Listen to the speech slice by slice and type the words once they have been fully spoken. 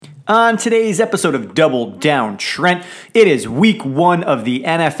On today's episode of Double Down Trent, it is week 1 of the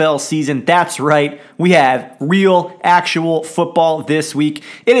NFL season. That's right, we have real, actual football this week.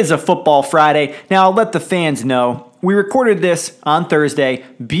 It is a football Friday. Now, I'll let the fans know, we recorded this on Thursday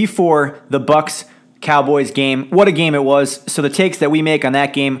before the Bucks Cowboys game. What a game it was. So the takes that we make on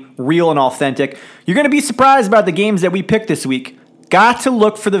that game, real and authentic. You're going to be surprised about the games that we picked this week. Got to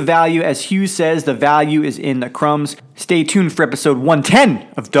look for the value. As Hugh says, the value is in the crumbs. Stay tuned for episode 110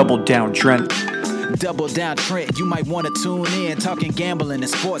 of Double Down Trent. Double Down Trent, you might want to tune in. Talking gambling and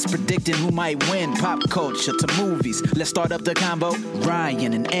sports, predicting who might win. Pop culture to movies. Let's start up the combo.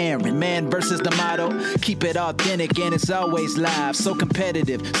 Ryan and Aaron, man versus the motto. Keep it authentic and it's always live. So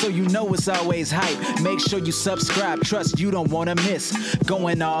competitive, so you know it's always hype. Make sure you subscribe. Trust you don't want to miss.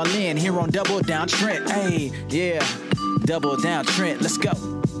 Going all in here on Double Down Trent. Hey, yeah. Double Down Trent, let's go.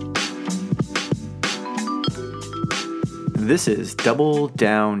 This is Double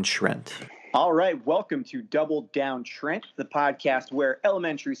Down Trent. All right, welcome to Double Down Trent, the podcast where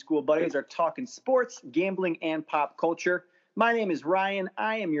elementary school buddies are talking sports, gambling, and pop culture. My name is Ryan.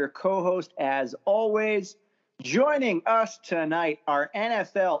 I am your co-host as always. Joining us tonight, our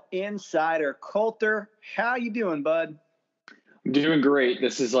NFL insider, Coulter. How you doing, bud? I'm doing great.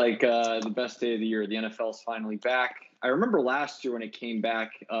 This is like the best day of the year. The NFL's finally back. I remember last year when it came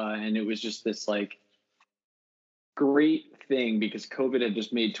back, and it was just this like great thing because COVID had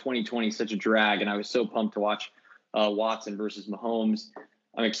just made 2020 such a drag, and I was so pumped to watch Watson versus Mahomes.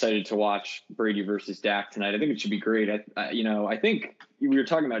 I'm excited to watch Brady versus Dak tonight. I think it should be great. I think we were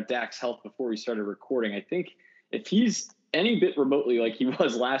talking about Dak's health before we started recording. I think if he's any bit remotely like he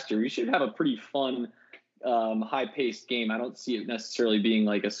was last year, we should have a pretty fun, high-paced game. I don't see it necessarily being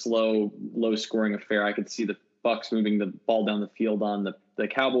like a slow, low-scoring affair. I could see the Bucks moving the ball down the field on the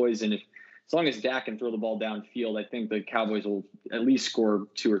Cowboys, and as long as Dak can throw the ball downfield, I think the Cowboys will at least score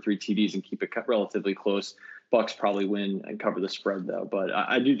 2 or 3 TDs and keep it relatively close. Bucks probably win and cover the spread, though. But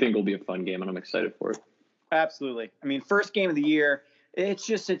I do think it'll be a fun game, and I'm excited for it. Absolutely. I mean, first game of the year, it's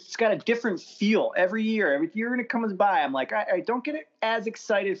got a different feel every year. Every year when it comes by, I'm like, I don't get as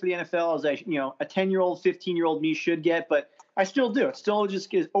excited for the NFL as a 10-year-old, 15-year-old me should get, but I still do. It still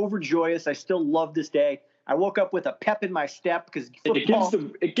just is overjoyous. I still love this day. I woke up with a pep in my step because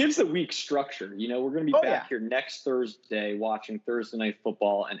it gives the week structure. We're going to be back here next Thursday watching Thursday Night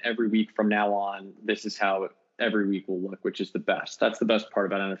Football, and every week from now on, this is how every week will look, which is the best. That's the best part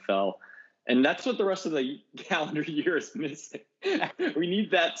about NFL, and that's what the rest of the calendar year is missing. We need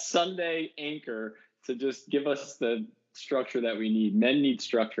that Sunday anchor to just give us the structure that we need. Men need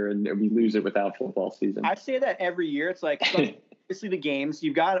structure, and we lose it without football season. I say that every year. It's like obviously the games.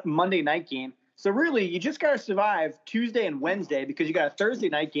 You've got a Monday night game. So really, you just got to survive Tuesday and Wednesday because you got a Thursday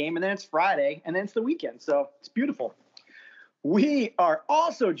night game, and then it's Friday, and then it's the weekend. So it's beautiful. We are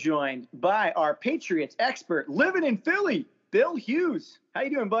also joined by our Patriots expert living in Philly, Bill Hughes. How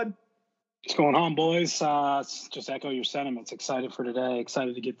you doing, bud? What's going on, boys? Just echo your sentiments. Excited for today.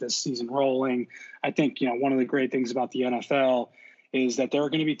 Excited to get this season rolling. I think, one of the great things about the NFL is that there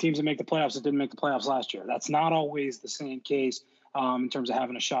are going to be teams that make the playoffs that didn't make the playoffs last year. That's not always the same case. In terms of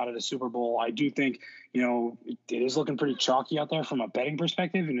having a shot at a Super Bowl. I do think, it is looking pretty chalky out there from a betting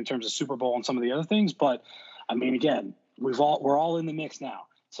perspective and in terms of Super Bowl and some of the other things. But, I mean, again, we're all in the mix now.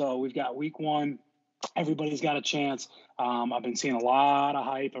 So we've got week 1. Everybody's got a chance. I've been seeing a lot of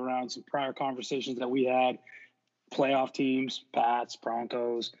hype around some prior conversations that we had. Playoff teams, Pats,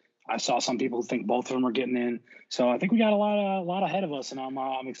 Broncos. I saw some people think both of them are getting in. So I think we got a lot ahead of us, and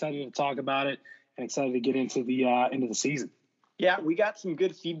I'm excited to talk about it and excited to get into the season. Yeah, we got some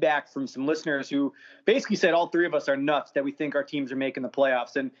good feedback from some listeners who basically said all 3 of us are nuts that we think our teams are making the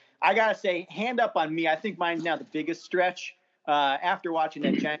playoffs. And I got to say, hand up on me, I think mine's now the biggest stretch after watching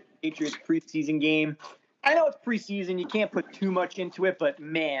that Giants Patriots preseason game. I know it's preseason. You can't put too much into it, but,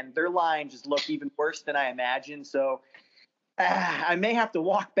 man, their line just looked even worse than I imagined. So I may have to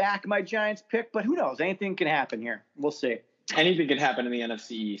walk back my Giants pick, but who knows? Anything can happen here. We'll see. Anything can happen in the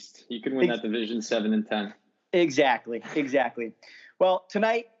NFC East. You can win that division 7-10. Exactly. Well,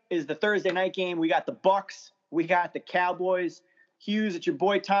 tonight is the Thursday night game. We got the Bucks. We got the Cowboys. Hughes, it's your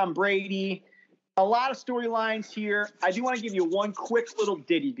boy Tom Brady. A lot of storylines here. I do want to give you one quick little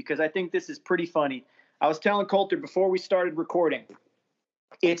ditty because I think this is pretty funny. I was telling Coulter before we started recording,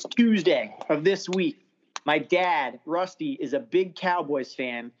 it's Tuesday of this week. My dad, Rusty, is a big Cowboys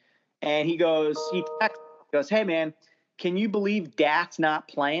fan, and he goes, hey, man, can you believe Dak's not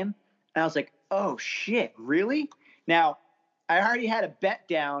playing? And I was like, oh, shit, really? Now, I already had a bet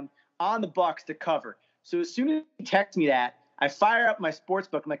down on the Bucks to cover. So as soon as he texts me that, I fire up my sports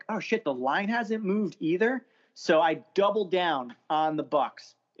book. I'm like, oh, shit, the line hasn't moved either. So I double down on the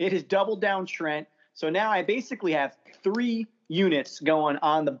Bucks. It is double down Trent. So now I basically have 3 units going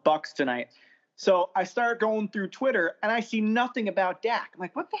on the Bucs tonight. So I start going through Twitter and I see nothing about Dak. I'm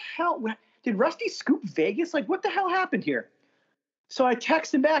like, what the hell? Did Rusty scoop Vegas? Like, what the hell happened here? So I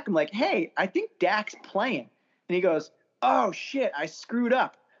text him back. I'm like, hey, I think Dak's playing. And he goes, oh, shit, I screwed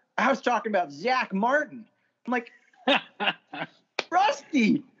up. I was talking about Zach Martin. I'm like,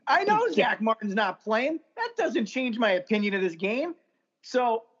 Rusty, I know Zach Martin's not playing. That doesn't change my opinion of this game.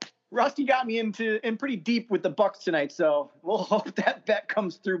 So Rusty got me in pretty deep with the Bucs tonight. So we'll hope that bet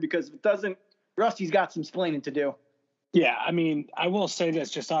comes through, because if it doesn't, Rusty's got some explaining to do. Yeah, I mean, I will say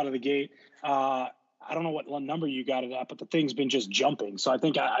this just out of the gate. I don't know what number you got it at, but the thing's been just jumping. So I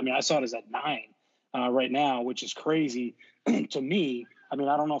think, I saw it as at 9 right now, which is crazy to me. I mean,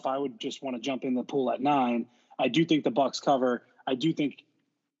 I don't know if I would just want to jump in the pool at 9. I do think the Bucs cover. I do think,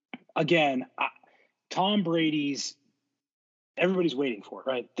 again, Tom Brady's, everybody's waiting for it,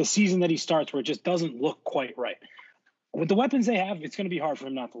 right? The season that he starts where it just doesn't look quite right. With the weapons they have, it's going to be hard for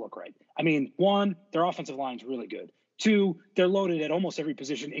him not to look right. I mean, 1, their offensive line's really good. 2, they're loaded at almost every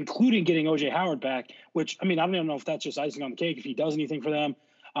position, including getting O.J. Howard back, which, I mean, I don't even know if that's just icing on the cake, if he does anything for them.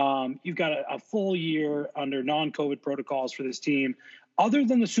 You've got a full year under non-COVID protocols for this team, other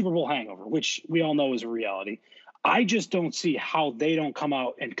than the Super Bowl hangover, which we all know is a reality. I just don't see how they don't come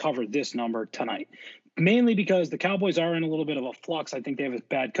out and cover this number tonight, mainly because the Cowboys are in a little bit of a flux. I think they have a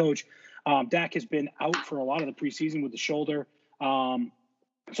bad coach. Dak has been out for a lot of the preseason with the shoulder.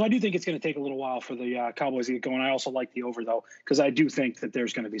 So I do think it's going to take a little while for the Cowboys to get going. I also like the over, though, because I do think that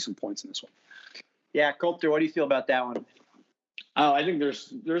there's going to be some points in this one. Yeah, Coulter, what do you feel about that one? Oh, I think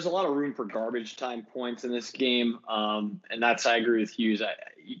there's a lot of room for garbage time points in this game, and I agree with Hughes.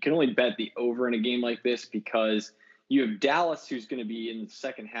 You can only bet the over in a game like this because you have Dallas, who's going to be in the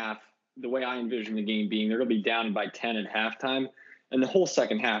second half. The way I envision the game being, they're going to be down by 10 at halftime, and the whole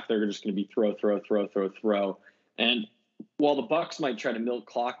second half they're just going to be throw. And while the Bucs might try to milk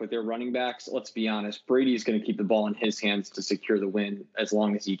clock with their running backs, let's be honest, Brady's going to keep the ball in his hands to secure the win as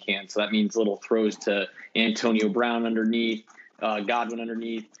long as he can. So that means little throws to Antonio Brown underneath, Godwin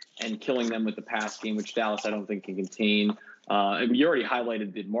underneath, and killing them with the pass game, which Dallas I don't think can contain. And you already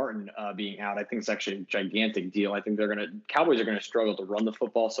highlighted the Martin being out. I think it's actually a gigantic deal. I think Cowboys are going to struggle to run the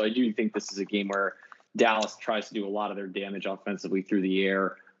football. So I do think this is a game where Dallas tries to do a lot of their damage offensively through the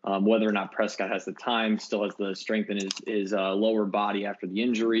air. Whether or not Prescott has the time, still has the strength in his lower body after the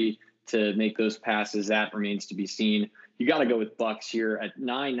injury to make those passes, that remains to be seen. You got to go with Bucs here at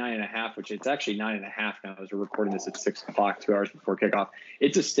 9.5, which it's actually 9.5 now as we're recording this at 6 o'clock, 2 hours before kickoff.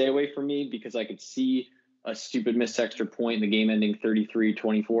 It's a stay away for me because I could see a stupid missed extra point in the game ending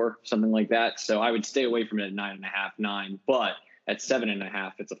 33-24, something like that. So I would stay away from it at 9.5, 9. But at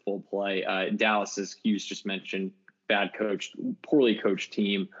 7.5, it's a full play. Dallas, as Hughes just mentioned, bad coached, poorly coached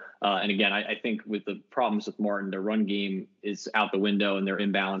team. And again, I think with the problems with Martin, their run game is out the window and they're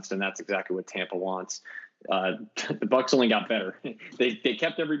imbalanced, and that's exactly what Tampa wants. The Bucs only got better. They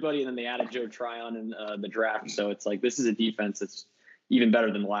kept everybody, and then they added Joe Tryon in the draft. So it's like this is a defense that's even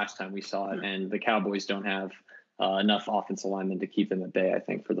better than the last time we saw it, and the Cowboys don't have enough offensive linemen to keep them at bay, I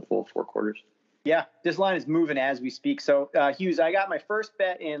think, for the full 4 quarters. Yeah, this line is moving as we speak. So, Hughes, I got my first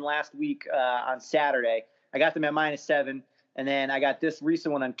bet in last week on Saturday. I got them at -7, and then I got this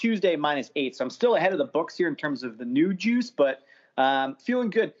recent one on Tuesday, -8. So I'm still ahead of the books here in terms of the new juice, but feeling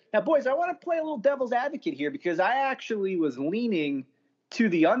good. Now, boys, I want to play a little devil's advocate here because I actually was leaning to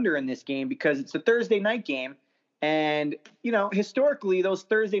the under in this game because it's a Thursday night game. And, historically, those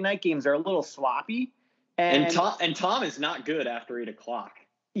Thursday night games are a little sloppy. And Tom is not good after 8 o'clock.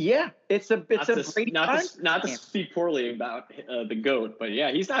 Yeah, it's a Brady not to speak poorly about the GOAT, but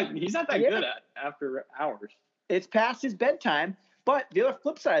yeah, he's not that good at after hours. It's past his bedtime. But the other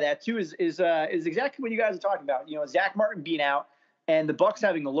flip side of that too is exactly what you guys are talking about. Zach Martin being out and the Bucs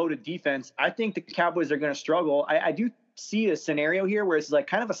having a loaded defense. I think the Cowboys are going to struggle. I do see a scenario here where it's like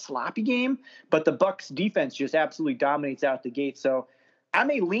kind of a sloppy game, but the Bucs defense just absolutely dominates out the gate. So I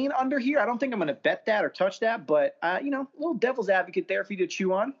may lean under here. I don't think I'm going to bet that or touch that, but a little devil's advocate there for you to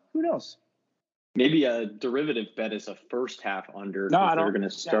chew on. Who knows? Maybe a derivative bet is a first half under. No, I don't. They're going to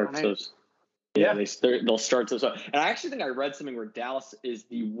start those. Yeah, they'll start those. And I actually think I read something where Dallas is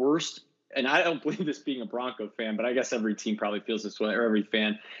the worst. And I don't believe this being a Bronco fan, but I guess every team probably feels this way, or every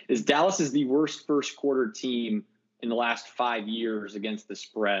fan is Dallas is the worst first quarter team in the last 5 years against the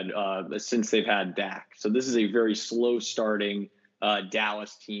spread since they've had Dak. So this is a very slow starting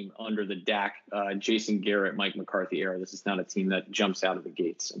Dallas team under the Dak, Jason Garrett, Mike McCarthy era. This is not a team that jumps out of the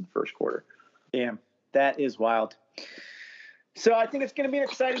gates in the first quarter. Damn, that is wild. So I think it's going to be an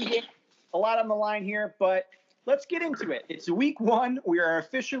exciting game. A lot on the line here, but let's get into it. It's week 1. We are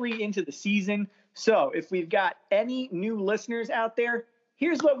officially into the season. So if we've got any new listeners out there,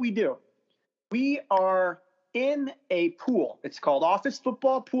 here's what we do. We are in a pool. It's called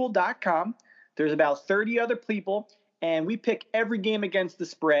officefootballpool.com. There's about 30 other people, and we pick every game against the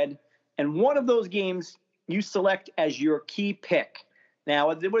spread. And one of those games you select as your key pick. Now,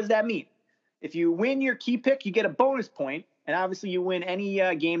 what does that mean? If you win your key pick, you get a bonus point, and obviously you win any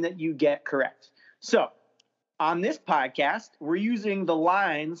game that you get correct. So on this podcast, we're using the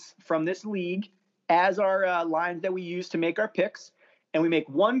lines from this league as our lines that we use to make our picks. And we make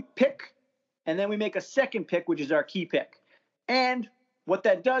one pick, and then we make a second pick, which is our key pick. And what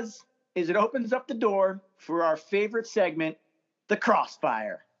that does is it opens up the door for our favorite segment, the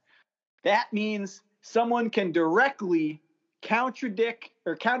Crossfire. That means someone can directly contradict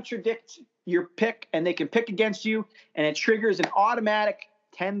your pick, and they can pick against you, and it triggers an automatic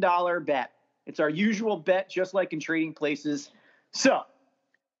 $10 bet. It's our usual bet, just like in Trading Places. So,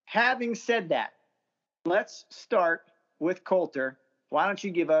 having said that, let's start with Colter. Why don't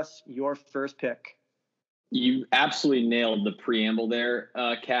you give us your first pick? You absolutely nailed the preamble there,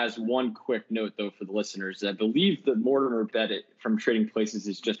 Kaz. One quick note, though, for the listeners. I believe the Mortimer bet from Trading Places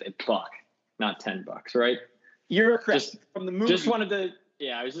is just $1, not $10, right? You're correct. From the movie. Just wanted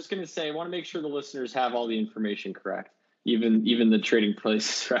to, I was just going to say, I want to make sure the listeners have all the information correct, even the Trading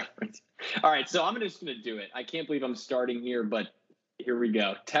Places reference. All right, so I'm just going to do it. I can't believe I'm starting here, but here we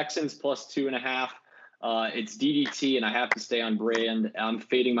go. Texans plus 2.5. It's DDT, and I have to stay on brand. I'm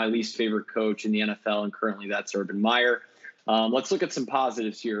fading my least favorite coach in the NFL, and currently that's Urban Meyer. Let's look at some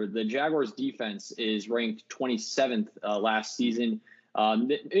positives here. The Jaguars' defense is ranked 27th last season.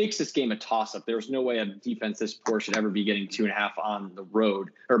 It makes this game a toss-up. There's no way a defense this poor should ever be getting 2.5 on the road,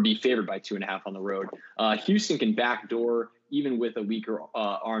 or be favored by 2.5 on the road. Houston can backdoor even with a weaker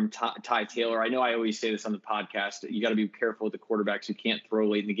arm Ty Taylor. I know I always say this on the podcast. You got to be careful with the quarterbacks who can't throw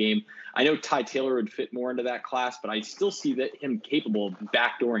late in the game. I know Ty Taylor would fit more into that class, but I still see him capable of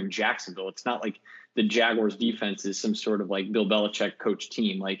backdooring Jacksonville. It's not like the Jaguars defense is some sort of like Bill Belichick coach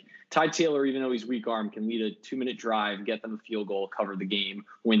team. Like Ty Taylor, even though he's weak arm, can lead a 2-minute drive, get them a field goal, cover the game,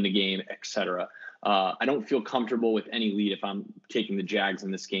 win the game, etc. I don't feel comfortable with any lead if I'm taking the Jags in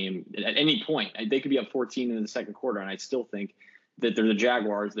this game at any point. They could be up 14 in the second quarter, and I still think that they're the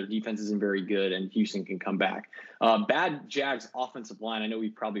Jaguars. Their defense isn't very good, and Houston can come back. Bad Jags offensive line. I know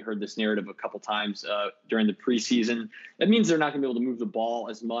we've probably heard this narrative a couple times during the preseason. That means they're not going to be able to move the ball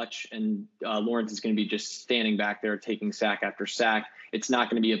as much, and Lawrence is going to be just standing back there taking sack after sack. It's not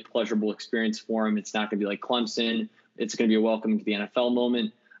going to be a pleasurable experience for him. It's not going to be like Clemson. It's going to be a welcome to the NFL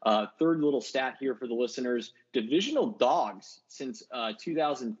moment. Third little stat here for the listeners. Divisional dogs since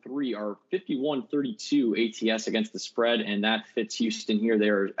 2003 are 51-32 ATS against the spread, and that fits Houston here.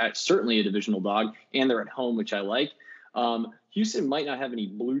 They're certainly a divisional dog, and they're at home, which I like. Houston might not have any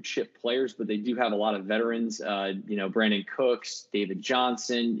blue chip players, but they do have a lot of veterans, Brandon Cooks, David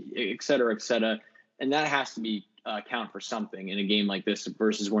Johnson, et cetera, and that has to be count for something in a game like this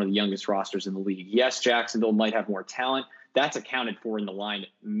versus one of the youngest rosters in the league. Yes, Jacksonville might have more talent. That's accounted for in the line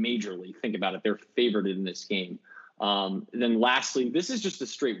majorly. Think about it. They're favored in this game. Then lastly, this is just a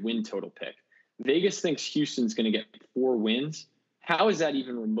straight win total pick. Vegas thinks Houston's going to get 4 wins. How is that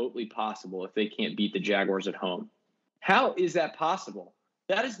even remotely possible if they can't beat the Jaguars at home? How is that possible?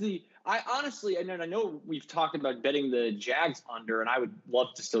 That is I honestly, I know we've talked about betting the Jags under, and I would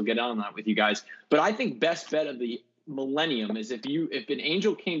love to still get on that with you guys. But I think best bet of the millennium is if an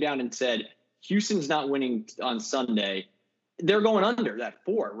angel came down and said, Houston's not winning on Sunday, they're going under that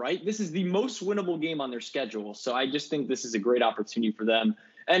 4, right? This is the most winnable game on their schedule. So I just think this is a great opportunity for them.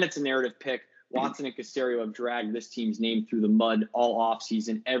 And it's a narrative pick. Watson and Caserio have dragged this team's name through the mud all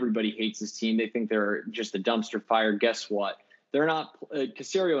offseason. Everybody hates this team. They think they're just a dumpster fire. Guess what? They're not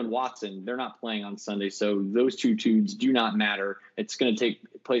Caserio and Watson. They're not playing on Sunday. So those two dudes do not matter. It's going to take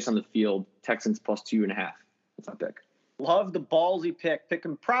place on the field. Texans plus 2.5. That's my pick. Love the ballsy pick.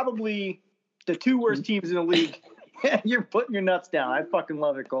 Picking probably the 2 worst teams in the league. You're putting your nuts down. I fucking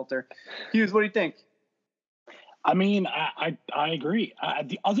love it, Colter. Hughes, what do you think? I mean, I agree.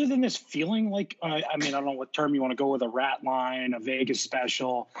 Other than this feeling like, I don't know what term you want to go with, a rat line, a Vegas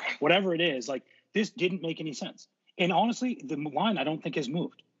special, whatever it is, like this didn't make any sense. And honestly, the line I don't think has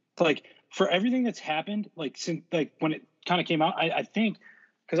moved. Like for everything that's happened, like since like when it kind of came out, I think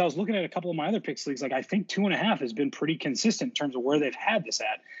because I was looking at a couple of my other picks leagues, like I think 2.5 has been pretty consistent in terms of where they've had this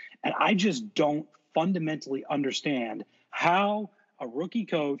at. And I just don't fundamentally understand how a rookie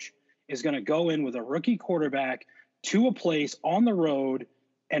coach is going to go in with a rookie quarterback to a place on the road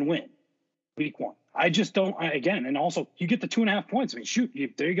and win week 1. I just don't. Again, and also you get the 2.5 points. I mean, shoot,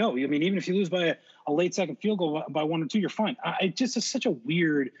 there you go. I mean, even if you lose by a late second field goal by 1 or 2, you're fine. It just is such a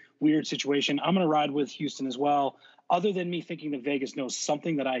weird situation. I'm going to ride with Houston as well. Other than me thinking that Vegas knows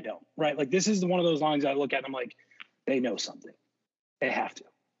something that I don't. Right? Like this is one of those lines I look at and I'm like, they know something. They have to.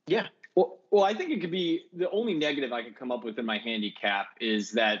 Yeah. Well, I think it could be the only negative I could come up with in my handicap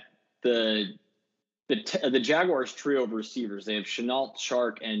is that the Jaguars trio of receivers, they have Shenault,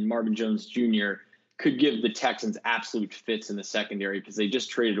 Chark, and Marvin Jones Jr., could give the Texans absolute fits in the secondary because they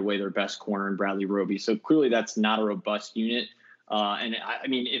just traded away their best corner in Bradley Roby. So clearly that's not a robust unit. And I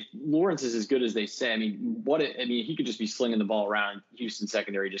mean, if Lawrence is as good as they say, I mean, he could just be slinging the ball around. Houston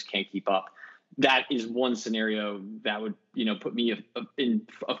secondary just can't keep up. That is one scenario that would, put me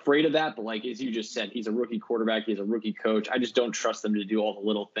afraid of that. But like, as you just said, he's a rookie quarterback. He's a rookie coach. I just don't trust them to do all the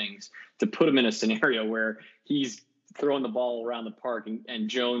little things to put him in a scenario where he's throwing the ball around the park and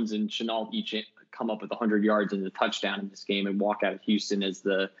Jones and Shenault each come up with 100 yards and a touchdown in this game and walk out of Houston as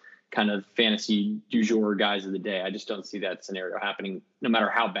the kind of fantasy du jour guys of the day. I just don't see that scenario happening, no matter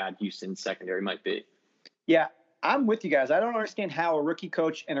how bad Houston's secondary might be. Yeah, I'm with you guys. I don't understand how a rookie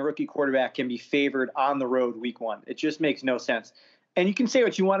coach and a rookie quarterback can be favored on the road week 1. It just makes no sense. And you can say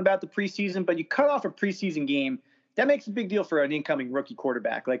what you want about the preseason, but you cut off a preseason game, that makes a big deal for an incoming rookie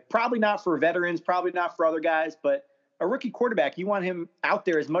quarterback. Like probably not for veterans, probably not for other guys, but a rookie quarterback, you want him out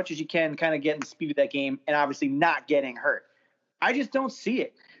there as much as you can, kind of getting the speed of that game and obviously not getting hurt. I just don't see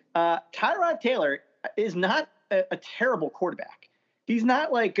it. Tyrod Taylor is not a terrible quarterback. He's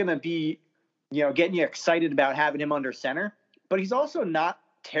not like going to be, getting you excited about having him under center, but he's also not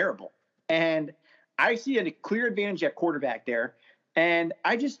terrible. And I see a clear advantage at quarterback there. And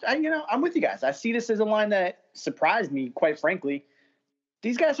I'm with you guys. I see this as a line that surprised me, quite frankly.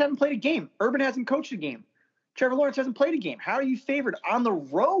 These guys haven't played a game. Urban hasn't coached a game. Trevor Lawrence hasn't played a game. How are you favored on the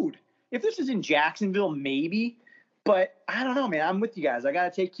road? If this is in Jacksonville, maybe. But I don't know, man. I'm with you guys. I got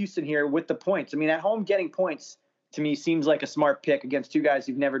to take Houston here with the points. I mean, at home getting points, to me, seems like a smart pick against two guys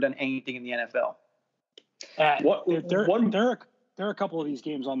who've never done anything in the NFL. There are a couple of these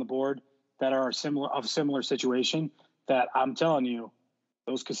games on the board that are similar situation that I'm telling you,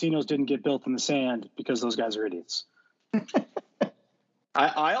 those casinos didn't get built in the sand because those guys are idiots.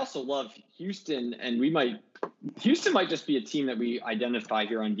 I also love Houston, and Houston might just be a team that we identify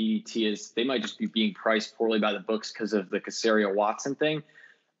here on DDT as they might just be being priced poorly by the books because of the Casario Watson thing.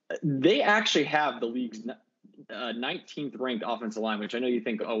 They actually have the league's 19th ranked offensive line, which I know you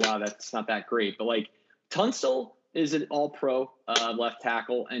think, oh, wow, that's not that great. But like Tunsil is an all-pro left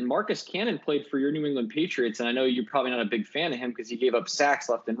tackle, and Marcus Cannon played for your New England Patriots. And I know you're probably not a big fan of him because he gave up sacks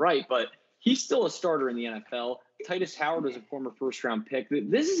left and right, but he's still a starter in the NFL. Titus Howard was a former first-round pick.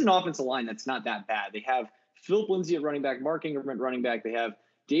 This is an offensive line that's not that bad. They have Philip Lindsay at running back, Mark Ingram at running back. They have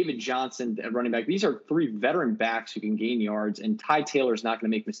David Johnson at running back. These are 3 veteran backs who can gain yards, and Ty Taylor's not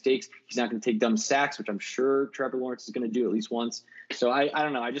going to make mistakes. He's not going to take dumb sacks, which I'm sure Trevor Lawrence is going to do at least once. So I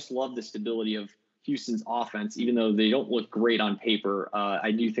don't know. I just love the stability of Houston's offense, even though they don't look great on paper.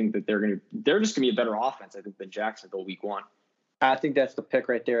 I do think that they're just going to be a better offense, I think, than Jacksonville week 1. I think that's the pick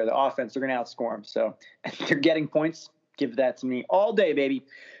right there. The offense, they're going to outscore them. So if they're getting points, give that to me all day, baby.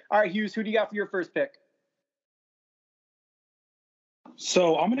 All right, Hughes, who do you got for your first pick?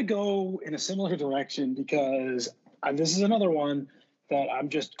 So I'm going to go in a similar direction because this is another one that I'm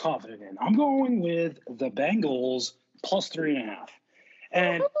just confident in. I'm going with the Bengals plus 3.5.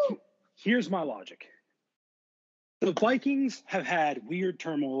 And here's my logic. The Vikings have had weird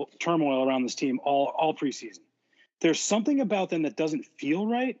turmoil around this team all preseason. There's something about them that doesn't feel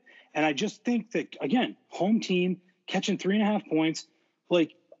right. And I just think that, again, home team catching 3.5 points.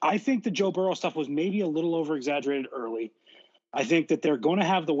 Like, I think the Joe Burrow stuff was maybe a little over-exaggerated early. I think that they're going to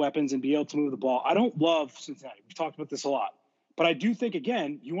have the weapons and be able to move the ball. I don't love Cincinnati. We've talked about this a lot. But I do think,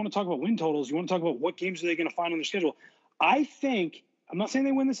 again, you want to talk about win totals. You want to talk about what games are they going to find on their schedule. I think, I'm not saying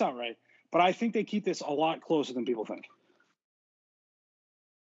they win this outright, but I think they keep this a lot closer than people think.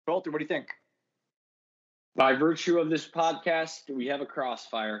 Colter, what do you think? By virtue of this podcast, we have a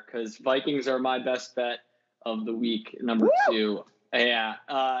crossfire because Vikings are my best bet of the week, number 2. Yeah.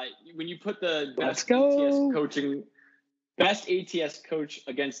 When you put the best ATS coach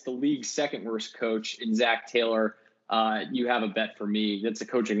against the league's second worst coach in Zach Taylor, you have a bet for me. That's a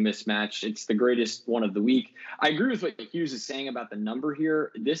coaching mismatch. It's the greatest one of the week. I agree with what Hughes is saying about the number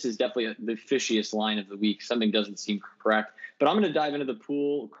here. This is definitely the fishiest line of the week. Something doesn't seem correct. But I'm going to dive into the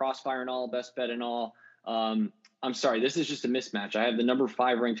pool, crossfire and all, best bet and all. I'm sorry, this is just a mismatch. I have the number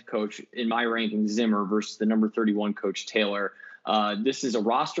 5 ranked coach in my ranking, Zimmer, versus the number 31 coach, Taylor. This is a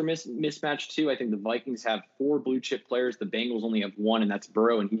roster mismatch too. I think the Vikings have 4 blue chip players. The Bengals only have 1, and that's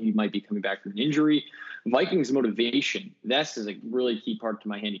Burrow, and he might be coming back from an injury. Vikings motivation. This is a really key part to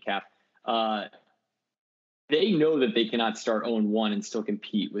my handicap. They know that they cannot start 0-1 and still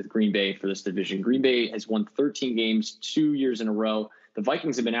compete with Green Bay for this division. Green Bay has won 13 games 2 years in a row. The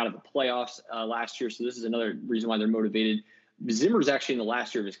Vikings have been out of the playoffs last year, so this is another reason why they're motivated. Zimmer's actually in the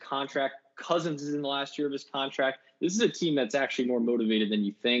last year of his contract. Cousins is in the last year of his contract. This is a team that's actually more motivated than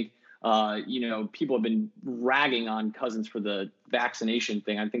you think. People have been ragging on Cousins for the vaccination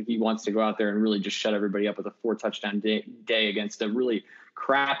thing. I think he wants to go out there and really just shut everybody up with a 4-touchdown day against a really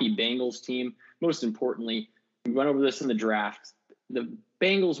crappy Bengals team. Most importantly, we went over this in the draft. The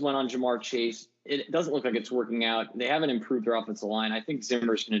Bengals went on Jamar Chase. It doesn't look like it's working out. They haven't improved their offensive line. I think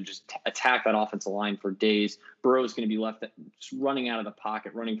Zimmer's going to just attack that offensive line for days. Burrow's going to be left just running out of the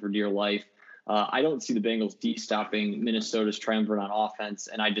pocket, running for dear life. I don't see the Bengals stopping Minnesota's triumvirate on offense,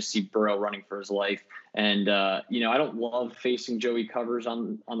 and I just see Burrow running for his life. And, I don't love facing Joey covers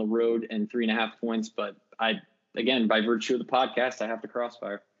on the road and 3.5 points, but again, by virtue of the podcast, I have to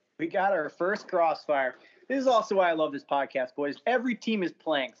crossfire. We got our first crossfire. This is also why I love this podcast, boys. Every team is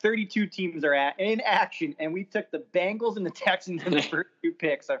playing. 32 teams are in action, and we took the Bengals and the Texans in the first 2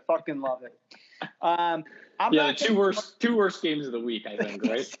 picks. I fucking love it. The two worst games of the week, I think,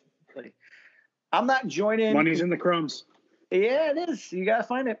 right? I'm not joining. Money's in the crumbs. Yeah, it is. You got to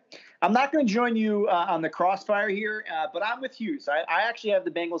find it. I'm not going to join you on the crossfire here, but I'm with you. So I actually have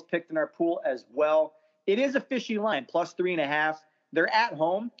the Bengals picked in our pool as well. It is a fishy line, plus 3.5. They're at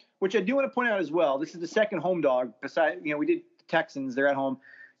home, which I do want to point out as well. This is the second home dog. Besides, we did the Texans. They're at home.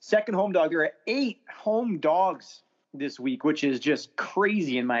 Second home dog. There are 8 home dogs this week, which is just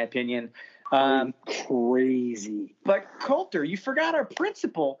crazy in my opinion. Crazy. But Coulter, you forgot our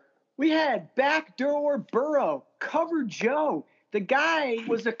principal. We had backdoor Burrow, cover Joe. The guy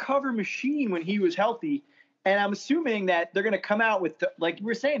was a cover machine when he was healthy. And I'm assuming that they're going to come out with, like you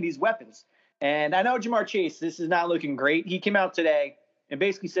were saying, these weapons. And I know Jamar Chase, this is not looking great. He came out today and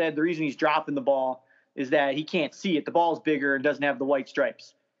basically said the reason he's dropping the ball is that he can't see it. The ball's bigger and doesn't have the white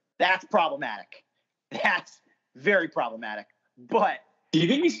stripes. That's problematic. That's very problematic. But do you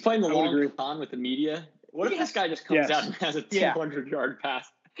think he's playing the long con with the media? What if this guy just comes out and has a 200-yard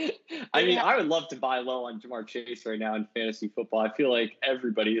pass? I mean, I would love to buy low on Jamar Chase right now in fantasy football. I feel like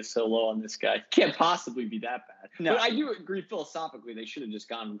everybody is so low on this guy. Can't possibly be that bad. No. But I do agree philosophically they should have just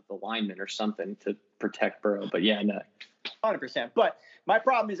gone with the lineman or something to protect Burrow. But yeah, no. 100%. But my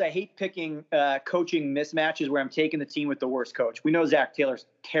problem is I hate picking coaching mismatches where I'm taking the team with the worst coach. We know Zach Taylor's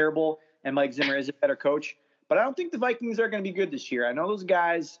terrible and Mike Zimmer is a better coach. But I don't think the Vikings are going to be good this year. I know those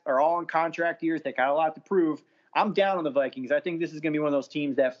guys are all in contract years. They got a lot to prove. I'm down on the Vikings. I think this is going to be one of those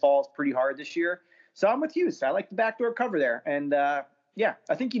teams that falls pretty hard this year. So I'm with Hughes. I like the backdoor cover there. And, I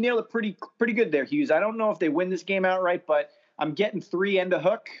think you nailed it pretty good there, Hughes. I don't know if they win this game outright, but I'm getting 3 and a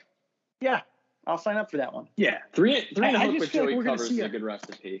hook. Yeah, I'll sign up for that one. Yeah, 3 and a hook with Joey covers is a good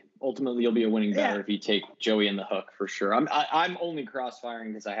recipe. Ultimately, you'll be a winning better if you take Joey in the hook for sure. I'm only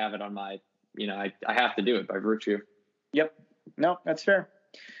crossfiring because I have it on my, I have to do it by virtue. Yep. No, that's fair.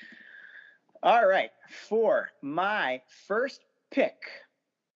 All right, for my first pick,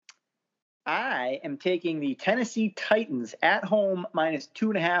 I am taking the Tennessee Titans at home minus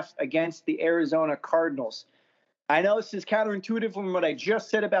 2.5 against the Arizona Cardinals. I know this is counterintuitive from what I just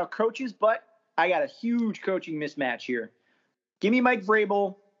said about coaches, but I got a huge coaching mismatch here. Give me Mike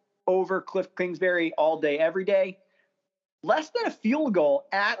Vrabel over Cliff Kingsbury all day, every day. Less than a field goal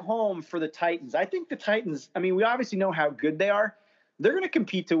at home for the Titans. I think the Titans, we obviously know how good they are. They're going to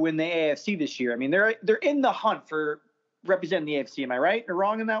compete to win the AFC this year. They're in the hunt for representing the AFC. Am I right or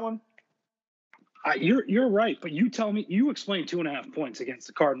wrong in that one? You're right, but you tell me, you explained 2.5 points against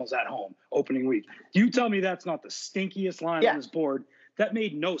the Cardinals at home opening week. You tell me that's not the stinkiest line on this board. That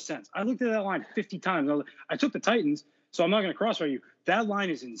made no sense. I looked at that line 50 times. I took the Titans, so I'm not going to crossfire you. That line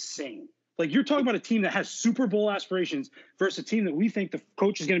is insane. Like, you're talking about a team that has Super Bowl aspirations versus a team that we think the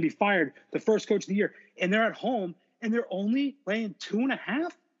coach is going to be fired, the first coach of the year, and they're at home. And they're only laying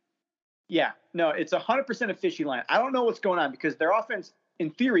 2.5? Yeah, no, it's 100% a fishy line. I don't know what's going on because their offense, in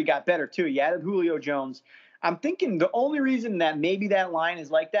theory, got better too. You added Julio Jones. I'm thinking the only reason that maybe that line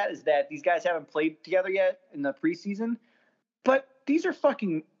is like that is that these guys haven't played together yet in the preseason. But these are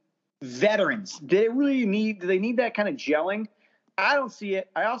fucking veterans. Do they need that kind of gelling? I don't see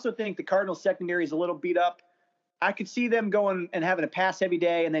it. I also think the Cardinals secondary is a little beat up. I could see them going and having a pass-heavy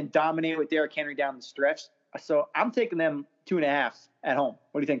day and then dominate with Derrick Henry down the stretch. So I'm taking them 2.5 at home.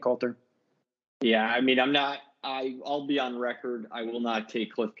 What do you think, Coulter? Yeah, I'm not. I'll be on record. I will not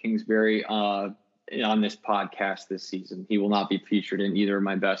take Cliff Kingsbury. on this podcast this season. He will not be featured in either of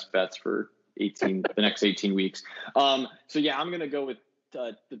my best bets for the next 18 weeks. So yeah, I'm going to go with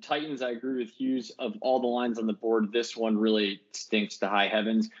the Titans. I agree with Hughes. Of all the lines on the board, this one really stinks to high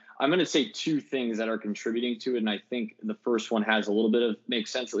heavens. I'm going to say two things that are contributing to it, and I think the first one has a little bit of makes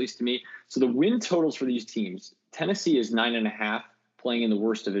sense, at least to me. So the win totals for these teams, Tennessee is 9.5, playing in the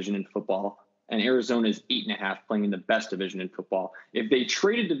worst division in football, and Arizona is 8.5, playing in the best division in football. If they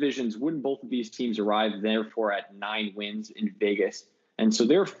traded divisions, wouldn't both of these teams arrive, therefore, at 9 wins in Vegas? And so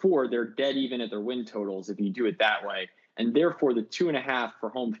therefore, they're dead even at their win totals if you do it that way. And therefore, the 2.5 for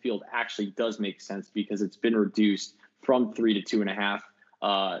home field actually does make sense because it's been reduced from 3 to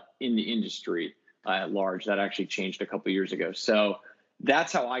 2.5 in the industry at large. That actually changed a couple of years ago. So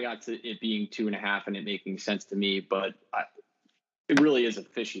that's how I got to it being 2.5 and it making sense to me. But it really is a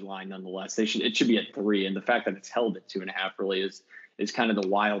fishy line nonetheless. It should be at 3. And the fact that it's held at 2.5 really is kind of the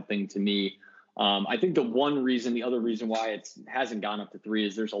wild thing to me. I think the other reason why it hasn't gone up to 3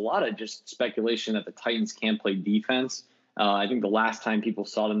 is there's a lot of just speculation that the Titans can't play defense. I think the last time people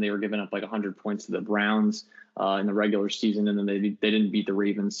saw them, they were giving up like 100 points to the Browns in the regular season, and then they didn't beat the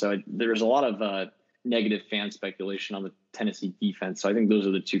Ravens. So there's a lot of negative fan speculation on the Tennessee defense. So I think those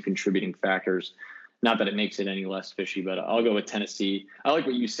are the two contributing factors. Not that it makes it any less fishy, but I'll go with Tennessee. I like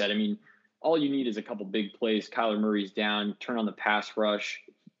what you said. I mean, all you need is a couple big plays. Kyler Murray's down, turn on the pass rush,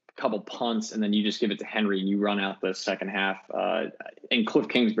 couple punts, and then you just give it to Henry and you run out the second half. And Cliff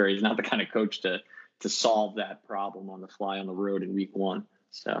Kingsbury is not the kind of coach to solve that problem on the fly on the road in week 1.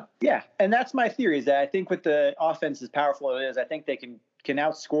 So yeah, and that's my theory is that I think with the offense as powerful as it is, I think they can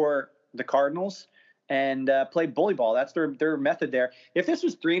outscore the Cardinals and play bully ball. That's their method there. If this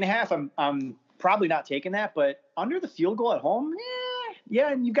was 3.5, I'm probably not taking that, but under the field goal at home,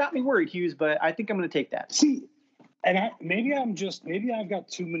 yeah, and you got me worried, Hughes, but I think I'm going to take that. See, and maybe I've got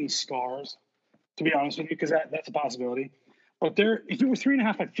too many scars, to be honest with you, because that's a possibility. But if it was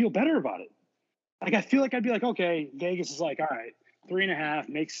 3.5, I'd feel better about it. Like, I feel like I'd be like, okay, Vegas is like, all right, 3.5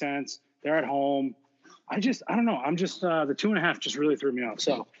 makes sense. They're at home. I don't know. I'm just, the 2.5 just really threw me off.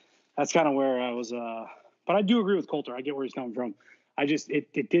 So that's kind of where I was, but I do agree with Coulter. I get where he's coming from.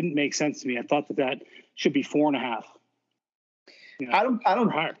 It didn't make sense to me. I thought that should be 4.5. You know, I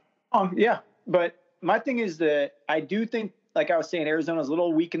don't, higher. Yeah, but my thing is that I do think, like I was saying, Arizona's a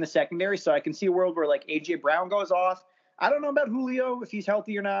little weak in the secondary, so I can see a world where like A.J. Brown goes off. I don't know about Julio if he's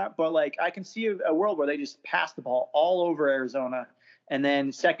healthy or not, but like I can see a world where they just pass the ball all over Arizona, and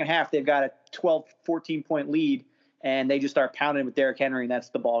then second half they've got a 12, 14-point lead, and they just start pounding with Derrick Henry, and that's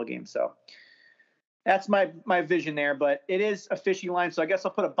the ball game. So that's my vision there, but it is a fishy line, so I guess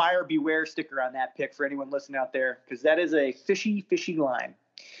I'll put a buyer beware sticker on that pick for anyone listening out there because that is a fishy line.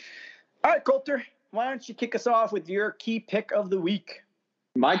 All right, Coulter, why don't you kick us off with your key pick of the week?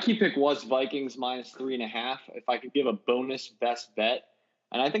 My key pick was Vikings minus 3.5. If I could give a bonus best bet,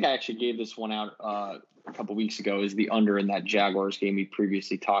 and I think I actually gave this one out a couple weeks ago, is the under in that Jaguars game we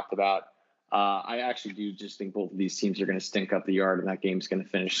previously talked about. I actually do just think both of these teams are going to stink up the yard, and that game's going to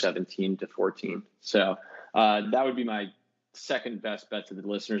finish 17-14. So that would be my second best bet to the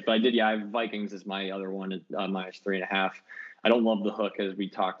listeners. But I have Vikings as my other one at minus 3.5. I don't love the hook as we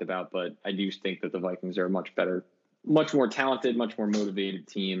talked about, but I do think that the Vikings are a much better, much more talented, much more motivated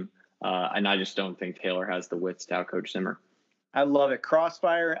team. And I just don't think Taylor has the wits to out-coach Zimmer. I love it.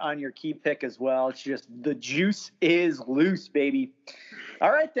 Crossfire on your key pick as well. It's just the juice is loose, baby.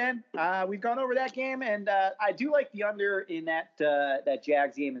 All right, then. We've gone over that game, and I do like the under in that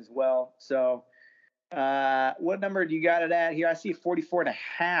Jags game as well. So what number do you got it at here? I see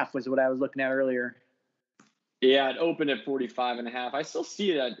 44.5 was what I was looking at earlier. Yeah, it opened at 45.5. I still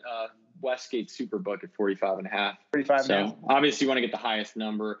see it at Westgate Superbook at 45.5. 45.5. So obviously you want to get the highest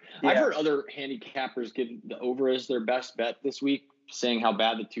number. Yeah. I've heard other handicappers give the over as their best bet this week, saying how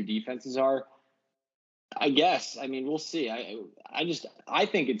bad the two defenses are. I guess. I mean, we'll see. I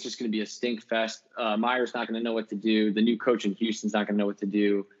think it's just going to be a stink fest. Meyer's not going to know what to do. The new coach in Houston's not going to know what to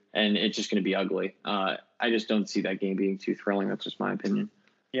do, and it's just going to be ugly. I just don't see that game being too thrilling. That's just my opinion.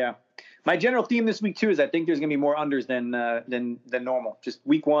 Yeah. My general theme this week, too, is I think there's going to be more unders than normal. Just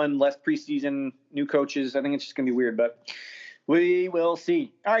week 1, less preseason, new coaches. I think it's just going to be weird, but we will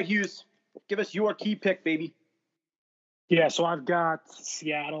see. All right, Hughes, give us your key pick, baby. Yeah, so I've got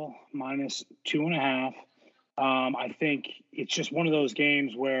Seattle minus 2.5. I think it's just one of those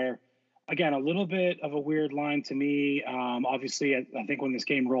games where, again, a little bit of a weird line to me. Obviously, I think when this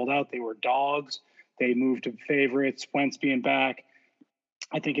game rolled out, they were dogs. They moved to favorites. Wentz being back,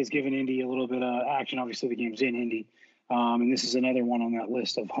 I think, has given Indy a little bit of action. Obviously, the game's in Indy. And this is another one on that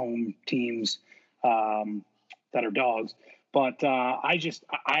list of home teams that are dogs. But I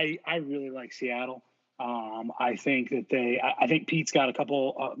really like Seattle. I think that I think Pete's got a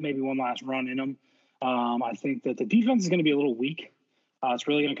couple, maybe one last run in him. I think that the defense is going to be a little weak. It's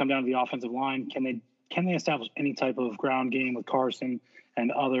really going to come down to the offensive line. Can they establish any type of ground game with Carson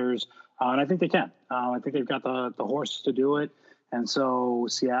and others? And I think they can. I think they've got the horse to do it. And so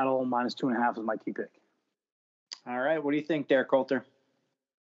Seattle -2.5 is my key pick. All right. What do you think there, Coulter?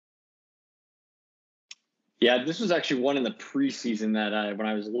 Yeah, this was actually one in the preseason that when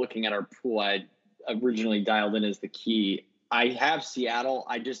I was looking at our pool, I originally dialed in as the key. I have Seattle.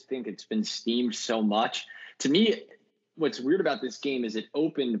 I just think it's been steamed so much. To me, what's weird about this game is it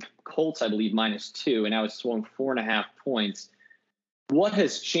opened Colts, I believe, -2, and now it's swung 4.5 points. What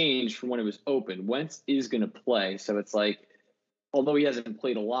has changed from when it was open? Wentz is going to play. So it's like, although he hasn't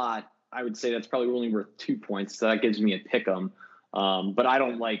played a lot, I would say that's probably only worth 2 points. So that gives me a pick 'em. But I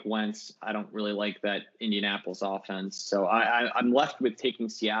don't like Wentz. I don't really like that Indianapolis offense. So I'm left with taking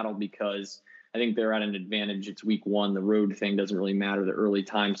Seattle because I think they're at an advantage. It's week 1. The road thing doesn't really matter. The early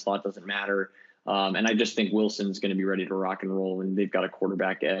time slot doesn't matter. And I just think Wilson's going to be ready to rock and roll, and they've got a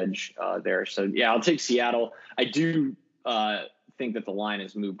quarterback edge there. So, yeah, I'll take Seattle. I do think that the line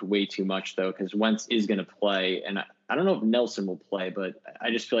has moved way too much, though, because Wentz is going to play. And I don't know if Nelson will play, but I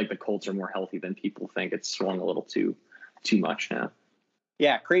just feel like the Colts are more healthy than people think. It's swung a little too much now.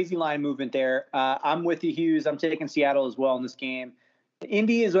 Yeah, crazy line movement there. I'm with you, Hughes. I'm taking Seattle as well in this game.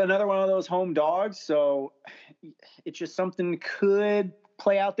 Indy is another one of those home dogs, so it's just something could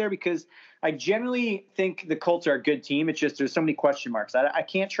play out there because I generally think the Colts are a good team. It's just there's so many question marks. I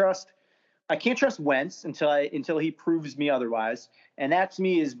can't trust Wentz until he proves me otherwise, and that to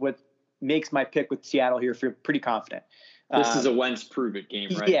me is what makes my pick with Seattle here feel pretty confident. This is a Wentz prove it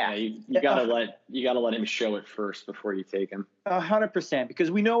game, right? Yeah, you gotta let him show it first before you take him. 100%, because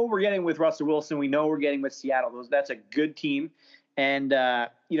we know what we're getting with Russell Wilson. We know what we're getting with Seattle. That's a good team, and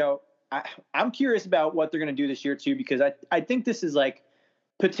I'm curious about what they're going to do this year too, because I think this is like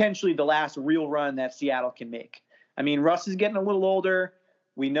potentially the last real run that Seattle can make. I mean, Russ is getting a little older.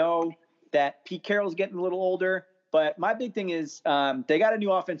 We know that Pete Carroll's getting a little older. But my big thing is they got a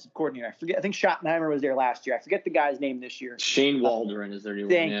new offensive coordinator. I think Schottenheimer was there last year. I forget the guy's name this year. Shane Waldron is their new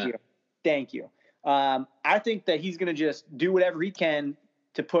one. Thank you. I think that he's going to just do whatever he can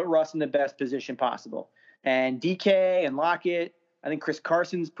to put Russ in the best position possible. And DK and Lockett, I think Chris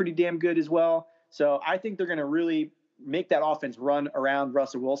Carson's pretty damn good as well. So I think they're going to really make that offense run around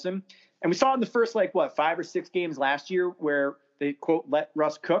Russell Wilson. And we saw in the first, 5 or 6 games last year where they, quote, let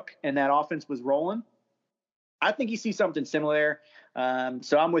Russ cook and that offense was rolling. I think you see something similar.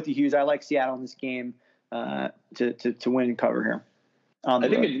 So I'm with you, Hughes. I like Seattle in this game to win and cover here. I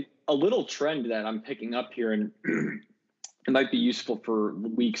think a little trend that I'm picking up here, and it might be useful for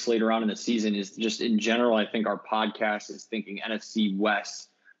weeks later on in the season, is just in general, I think our podcast is thinking NFC West,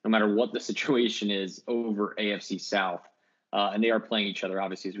 no matter what the situation is, over AFC South. And they are playing each other,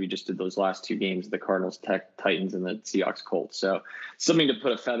 obviously, as we just did those last 2 games, the Cardinals, Titans, and the Seahawks, Colts. So something to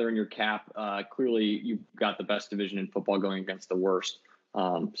put a feather in your cap. Clearly, you've got the best division in football going against the worst.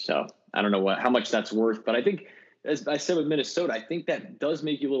 So I don't know how much that's worth. But I think, as I said with Minnesota, I think that does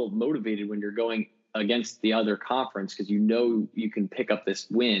make you a little motivated when you're going against the other conference, because you know you can pick up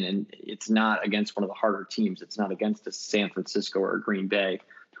this win. And it's not against one of the harder teams. It's not against a San Francisco or a Green Bay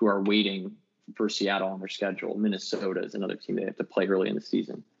who are waiting for Seattle on their schedule. Minnesota is another team they have to play early in the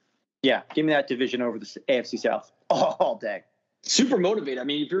season. Yeah, give me that division over the AFC South all day. Super motivated. I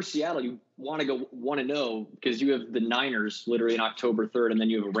mean, if you're Seattle, you want to go 1-0 because you have the Niners literally on October 3rd, and then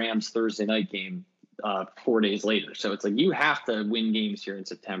you have a Rams Thursday night game 4 days later. So it's like you have to win games here in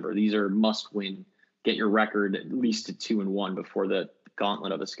September. These are must win. Get your record at least to 2-1 before the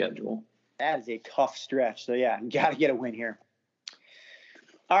gauntlet of a schedule. That is a tough stretch. So yeah, you got to get a win here.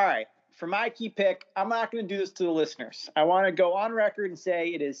 All right. For my key pick, I'm not going to do this to the listeners. I want to go on record and say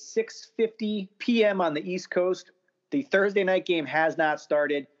it is 6:50 p.m. on the East Coast. The Thursday night game has not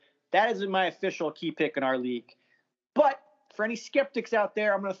started. That is my official key pick in our league. But for any skeptics out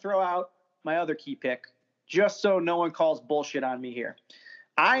there, I'm going to throw out my other key pick, just so no one calls bullshit on me here.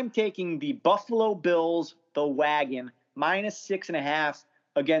 I'm taking the Buffalo Bills, the wagon, -6.5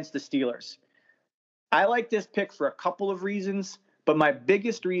 against the Steelers. I like this pick for a couple of reasons, but my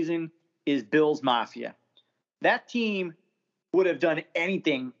biggest reason is Bills Mafia. That team would have done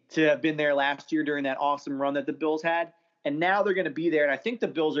anything to have been there last year during that awesome run that the Bills had, and now they're going to be there, and I think the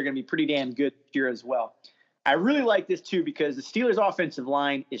Bills are going to be pretty damn good here as well. I really like this, too, because the Steelers' offensive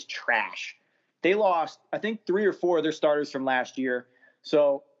line is trash. They lost, I think, 3 or 4 of their starters from last year,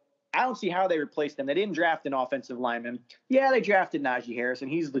 so I don't see how they replaced them. They didn't draft an offensive lineman. Yeah, they drafted Najee Harris, and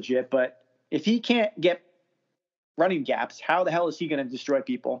he's legit, but if he can't get running gaps. How the hell is he going to destroy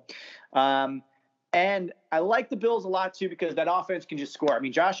people? And I like the Bills a lot, too, because that offense can just score. I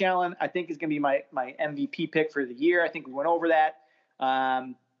mean, Josh Allen, I think, is going to be my MVP pick for the year. I think we went over that.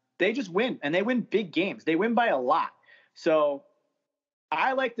 They just win, and they win big games. They win by a lot. So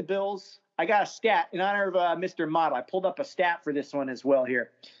I like the Bills. I got a stat in honor of Mr. Model. I pulled up a stat for this one as well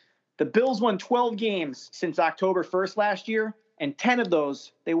here. The Bills won 12 games since October 1st last year, and 10 of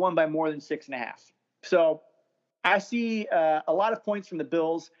those they won by more than 6.5. So I see a lot of points from the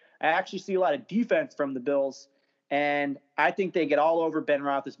Bills. I actually see a lot of defense from the Bills, and I think they get all over Ben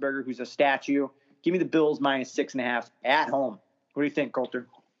Roethlisberger, who's a statue. Give me the Bills minus 6.5 at home. What do you think, Coulter?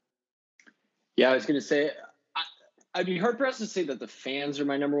 Yeah, I was going to say, I'd be hard-pressed to say that the fans are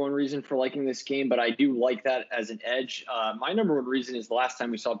my number one reason for liking this game, but I do like that as an edge. My number one reason is the last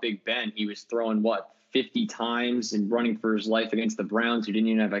time we saw Big Ben, he was throwing, 50 times and running for his life against the Browns, who didn't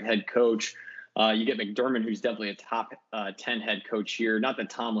even have a head coach. You get McDermott, who's definitely a top 10 head coach here. Not that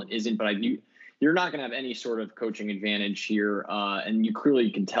Tomlin isn't, but you're not going to have any sort of coaching advantage here. And you clearly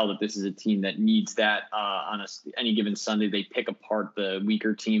can tell that this is a team that needs that on any given Sunday. They pick apart the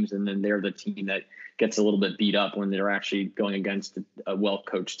weaker teams, and then they're the team that gets a little bit beat up when they're actually going against a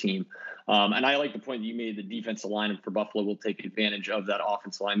well-coached team. And I like the point that you made. The defensive line for Buffalo will take advantage of that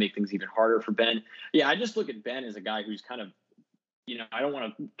offensive line, make things even harder for Ben. Yeah, I just look at Ben as a guy who's kind of, I don't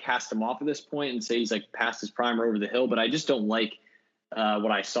want to cast him off at this point and say he's like past his prime or over the hill, but I just don't like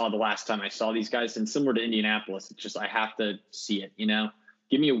what I saw the last time I saw these guys. And similar to Indianapolis, it's just I have to see it,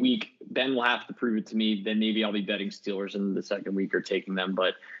 Give me a week. Ben will have to prove it to me. Then maybe I'll be betting Steelers in the second week or taking them.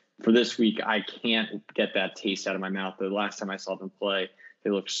 But for this week, I can't get that taste out of my mouth. The last time I saw them play, they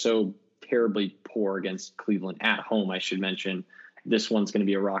looked so terribly poor against Cleveland at home, I should mention. This one's going to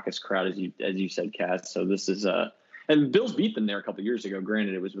be a raucous crowd, as you said, Kaz. So this is and Bills beat them there a couple of years ago.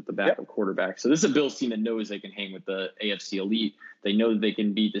 Granted, it was with the backup quarterback. So this is a Bills team that knows they can hang with the AFC elite. They know that they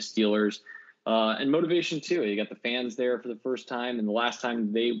can beat the Steelers. And motivation, too. You got the fans there for the first time. And the last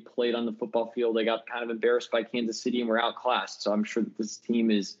time they played on the football field, they got kind of embarrassed by Kansas City and were outclassed. So I'm sure that this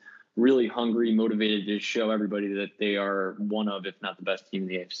team is really hungry, motivated to show everybody that they are one of, if not the best team in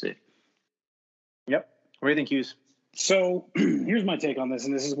the AFC. Yep. What do you think, Hughes? So here's my take on this,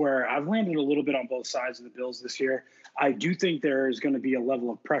 and this is where I've landed a little bit on both sides of the Bills this year. I do think there is going to be a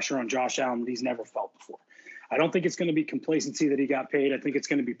level of pressure on Josh Allen that he's never felt before. I don't think it's going to be complacency that he got paid. I think it's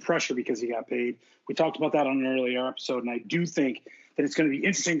going to be pressure because he got paid. We talked about that on an earlier episode, and I do think that it's going to be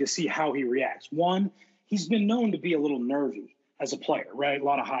interesting to see how he reacts. One, he's been known to be a little nervy as a player, right? A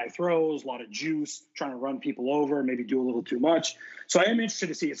lot of high throws, a lot of juice, trying to run people over, maybe do a little too much. So I am interested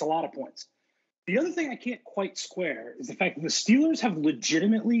to see. It's a lot of points. The other thing I can't quite square is the fact that the Steelers have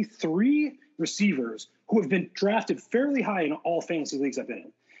legitimately 3 receivers who have been drafted fairly high in all fantasy leagues I've been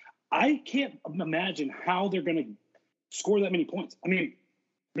in. I can't imagine how they're going to score that many points. I mean,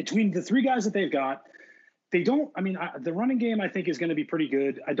 between the 3 guys that they've got, they don't – the running game I think is going to be pretty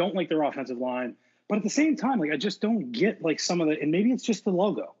good. I don't like their offensive line. But at the same time, I just don't get some of the – and maybe it's just the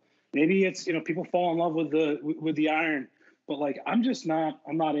logo. Maybe it's, people fall in love with the iron. But I'm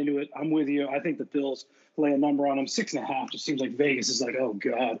not into it. I'm with you. I think the Bills lay a number on them. 6.5 just seems like Vegas is like, oh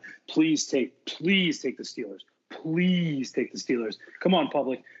God, please take the Steelers. Please take the Steelers. Come on,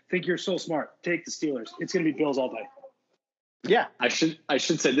 public. Think you're so smart. Take the Steelers. It's going to be Bills all day. Yeah. I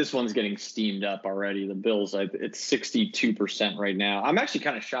should say this one's getting steamed up already. The Bills, it's 62% right now. I'm actually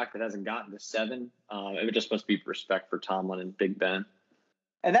kind of shocked it hasn't gotten to 7. It just must be respect for Tomlin and Big Ben.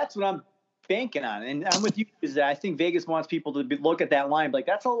 And that's what I'm banking on. And I'm with you, is that I think Vegas wants people to look at that line.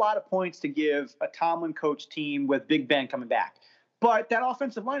 That's a lot of points to give a Tomlin coach team with Big Ben coming back. But that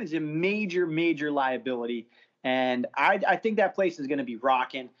offensive line is a major, major liability. And I think that place is going to be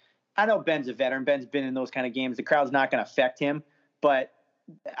rocking. I know Ben's a veteran. Ben's been in those kind of games. The crowd's not going to affect him. But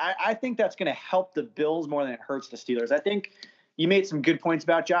I think that's going to help the Bills more than it hurts the Steelers. I think you made some good points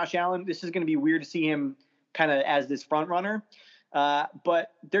about Josh Allen. This is going to be weird to see him kind of as this front runner.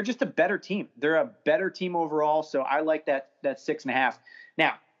 But they're just a better team. They're a better team overall. So I like that 6.5.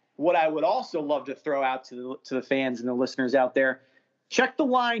 Now, what I would also love to throw out to the fans and the listeners out there, check the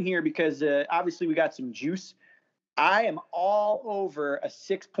line here because obviously we got some juice. I am all over a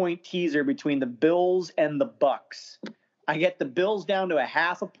 6-point teaser between the Bills and the Bucks. I get the Bills down to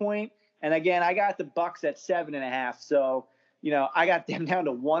 0.5 point. And again, I got the Bucks at 7.5. So, I got them down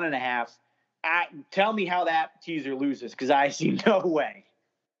to 1.5. Tell me how that teaser loses, because I see no way.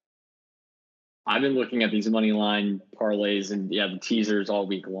 I've been looking at these money line parlays, and the teasers all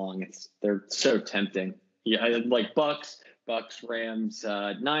week long. They're so tempting. Yeah, I like Bucks, Rams,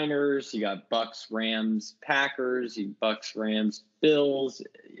 Niners. You got Bucks, Rams, Packers. Bucks, Rams, Bills.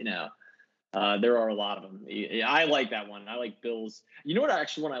 There are a lot of them. I like that one. I like Bills. You know what?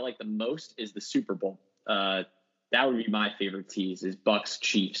 Actually, one I like the most is the Super Bowl. That would be my favorite tease is Bucks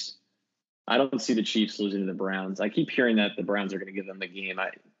Chiefs. I don't see the Chiefs losing to the Browns. I keep hearing that the Browns are going to give them the game.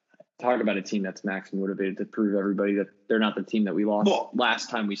 I talk about a team that's max motivated to prove everybody that they're not the team that we lost last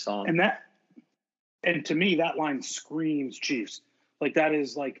time we saw them. And to me, that line screams Chiefs. Like that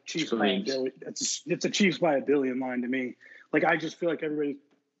is like Chiefs by a billion. It's a Chiefs by a billion line to me. Like I just feel like everybody's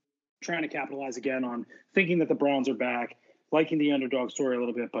trying to capitalize again on thinking that the Browns are back, liking the underdog story a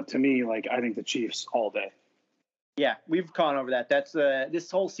little bit. But to me, like I think the Chiefs all day. Yeah, we've gone over that. That's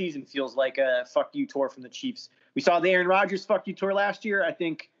this whole season feels like a fuck you tour from the Chiefs. We saw the Aaron Rodgers fuck you tour last year. I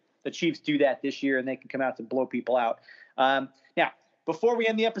think the Chiefs do that this year, and they can come out to blow people out. Now, before we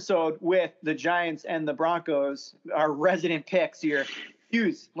end the episode with the Giants and the Broncos, our resident picks here,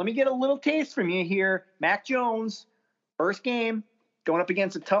 Hughes, let me get a little taste from you here. Mac Jones, first game, going up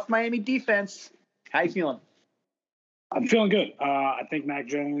against a tough Miami defense. How you feeling? I'm feeling good. I think Mac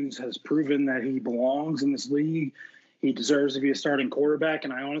Jones has proven that he belongs in this league. He deserves to be a starting quarterback,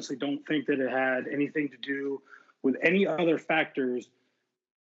 and I honestly don't think that it had anything to do with any other factors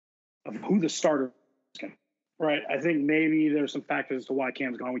of who the starter is. Right? I think maybe there's some factors as to why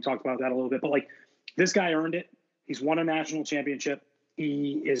Cam's gone. We talked about that a little bit, but like this guy earned it. He's won a national championship.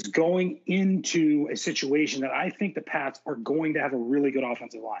 He is going into a situation that I think the Pats are going to have a really good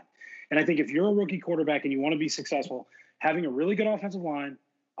offensive line. And I think if you're a rookie quarterback and you want to be successful, having a really good offensive line,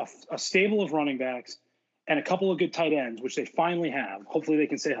 a stable of running backs, and a couple of good tight ends, which they finally have, hopefully they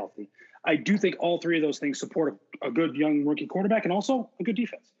can stay healthy. I do think all three of those things support a good young rookie quarterback and also a good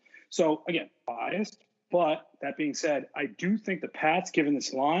defense. So, again, biased. But that being said, I do think the Pats, given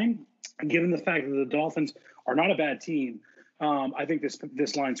this line, and given the fact that the Dolphins are not a bad team, I think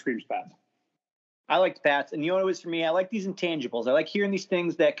this line screams Pats. I like the Pats. And you know what it was for me? I like these intangibles. I like hearing these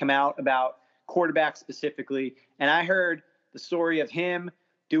things that come out about quarterbacks specifically. And I heard the story of him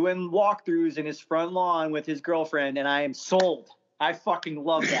doing walkthroughs in his front lawn with his girlfriend, and I am sold. I fucking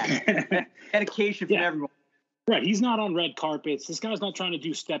love that. Dedication from everyone. Right. He's not on red carpets. This guy's not trying to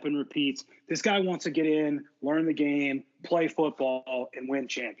do step and repeats. This guy wants to get in, learn the game, play football, and win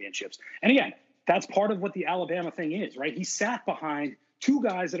championships. And again, that's part of what the Alabama thing is, right? He sat behind two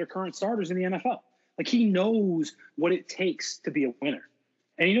guys that are current starters in the NFL. Like he knows what it takes to be a winner.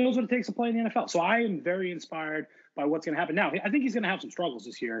 And he knows what it takes to play in the NFL. So I am very inspired by what's going to happen. Now, I think he's going to have some struggles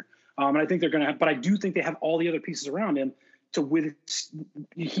this year. And I think they're going to have, but I do think they have all the other pieces around him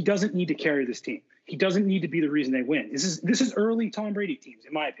he doesn't need to carry this team. He doesn't need to be the reason they win. This is early Tom Brady teams,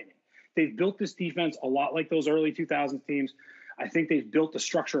 in my opinion. They've built this defense a lot like those early 2000s teams. I think they've built the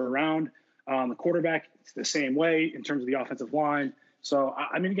structure around the quarterback. It's the same way in terms of the offensive line. So,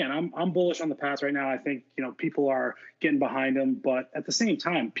 I mean, again, I'm bullish on the Pats right now. I think, people are getting behind them. But at the same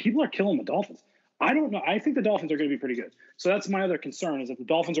time, people are killing the Dolphins. I don't know. I think the Dolphins are going to be pretty good. So that's my other concern is that the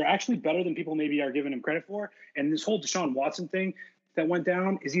Dolphins are actually better than people maybe are giving them credit for. And this whole Deshaun Watson thing that went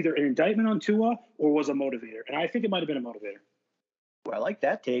down is either an indictment on Tua or was a motivator. And I think it might have been a motivator. Well, I like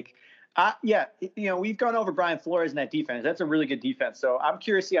that take. We've gone over Brian Flores in that defense. That's a really good defense. So I'm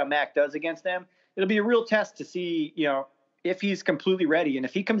curious to see how Mac does against them. It'll be a real test to see, if he's completely ready. And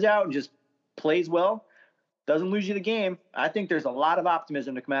if he comes out and just plays well, doesn't lose you the game, I think there's a lot of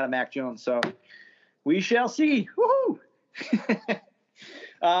optimism to come out of Mac Jones. So we shall see. Woohoo!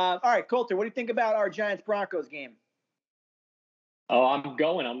 All right, Coulter, what do you think about our Giants-Broncos game? Oh, I'm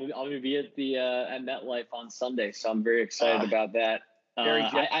going. I'm going to be at MetLife on Sunday, so I'm very excited about that.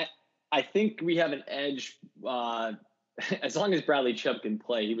 I think we have an edge as long as Bradley Chubb can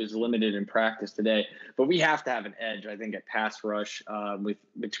play. He was limited in practice today, but we have to have an edge, I think, at pass rush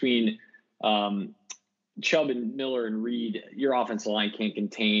between Chubb and Miller and Reed. Your offensive line can't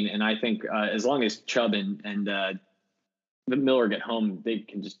contain, and I think as long as Chubb and Miller get home, they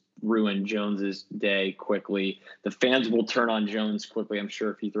can just ruin Jones's day quickly. The fans will turn on Jones quickly, I'm sure,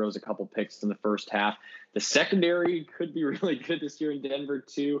 if he throws a couple picks in the first half. The secondary could be really good this year in Denver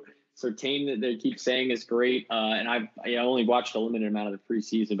too. Surtain, that they keep saying, is great. And I only watched a limited amount of the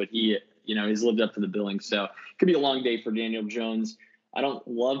preseason, but he, he's lived up to the billing. So it could be a long day for Daniel Jones. I don't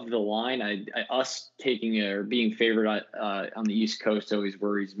love the line. Us taking or being favored on the East Coast always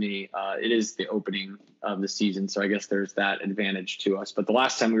worries me. It is the opening of the season, so I guess there's that advantage to us. But the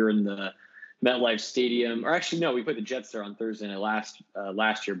last time we were in the MetLife Stadium, or actually no, we put the Jets there on Thursday night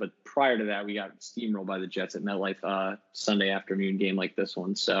last year. But prior to that, we got steamrolled by the Jets at MetLife Sunday afternoon game like this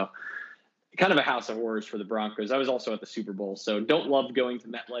one. So kind of a house of horrors for the Broncos. I was also at the Super Bowl, so don't love going to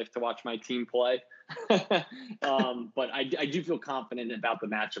MetLife to watch my team play. But I do feel confident about the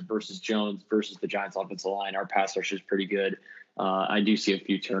matchup versus Jones versus the Giants offensive line. Our pass rush is pretty good. I do see a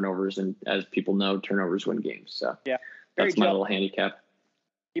few turnovers, and as people know, turnovers win games. So yeah, that's my little handicap.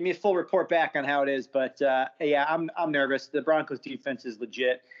 Give me a full report back on how it is, but yeah, I'm nervous. The Broncos defense is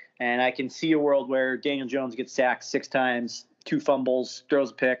legit, and I can see a world where Daniel Jones gets sacked 6 times, 2 fumbles,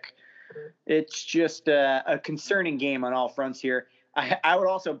 throws a pick. It's just a concerning game on all fronts here. I would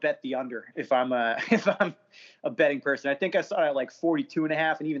also bet the under if I'm a betting person. I think I saw it at like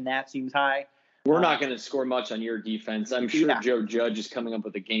 42.5, and even that seems high. We're not going to score much on your defense. I'm sure Joe Judge is coming up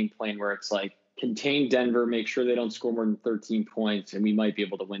with a game plan where it's like, contain Denver, make sure they don't score more than 13 points, and we might be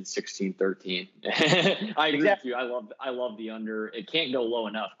able to win 16-13. I agree with you. I love the under. It can't go low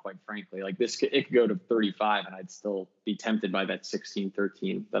enough, quite frankly. Like this, it could go to 35, and I'd still be tempted by that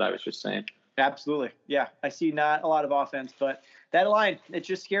 16-13 that I was just saying. Absolutely. Yeah, I see not a lot of offense, but that line, it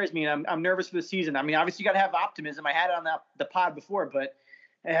just scares me, and I'm nervous for the season. I mean, obviously you got to have optimism. I had it on the pod before, but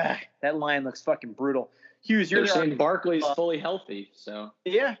that line looks fucking brutal. Hughes, you're saying Barkley's fully healthy, so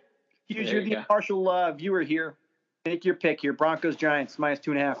yeah. Hughes, you're the impartial viewer here. Make your pick here. Broncos, Giants,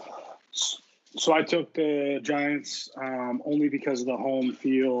 -2.5. So I took the Giants only because of the home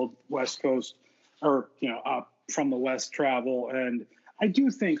field, West Coast, or, up from the West travel. And I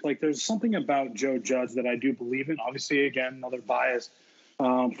do think, like, there's something about Joe Judge that I do believe in. Obviously, again, another bias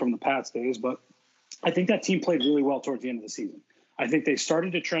from the Pats days. But I think that team played really well towards the end of the season. I think they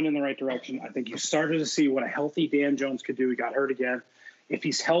started to trend in the right direction. I think you started to see what a healthy Dan Jones could do. He got hurt again. If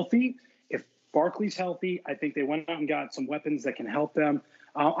he's healthy, if Barkley's healthy, I think they went out and got some weapons that can help them.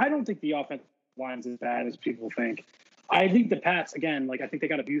 I don't think the offensive line's as bad as people think. I think the Pats, again, I think they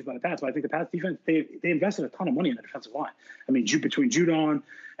got abused by the Pats, but I think the Pats defense, they invested a ton of money in the defensive line. I mean, between Judon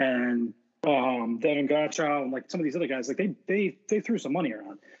and Devin Gottschall and some of these other guys, they threw some money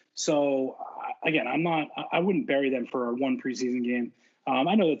around. So again, I wouldn't bury them for one preseason game.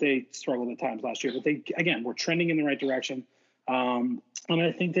 I know that they struggled at times last year, but we're trending in the right direction. And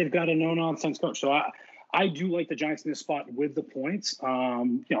I think they've got a no-nonsense coach. So I do like the Giants in this spot with the points.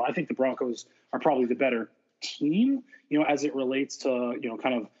 I think the Broncos are probably the better team, as it relates to,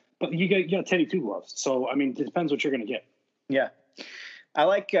 but you got Teddy Two Gloves. So, I mean, it depends what you're going to get. Yeah. I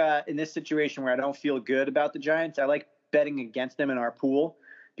like in this situation where I don't feel good about the Giants, I like betting against them in our pool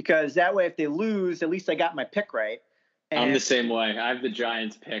because that way if they lose, at least I got my pick right. And I'm the same way. I have the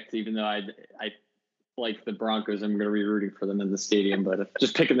Giants picked, even though I like the Broncos. I'm going to be rooting for them in the stadium, but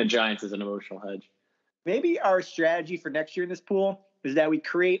just picking the Giants is an emotional hedge. Maybe our strategy for next year in this pool is that we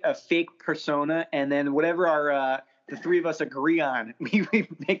create a fake persona, and then whatever the three of us agree on, we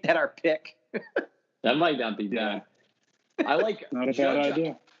make that our pick. That might not be bad. I like not a bad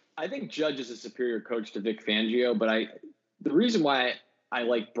idea. I think Judge is a superior coach to Vic Fangio, but the reason why I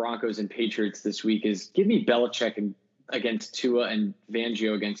like Broncos and Patriots this week is give me Belichick against Tua and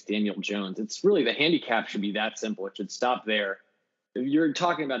Fangio against Daniel Jones. It's really the handicap should be that simple. It should stop there. You're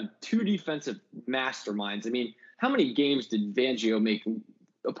talking about 2 defensive masterminds. I mean, how many games did Fangio make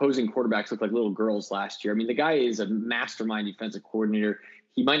opposing quarterbacks look like little girls last year? I mean, the guy is a mastermind defensive coordinator.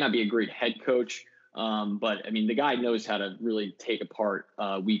 He might not be a great head coach, but, I mean, the guy knows how to really take apart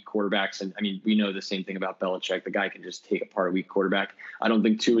weak quarterbacks. And, I mean, we know the same thing about Belichick. The guy can just take apart a weak quarterback. I don't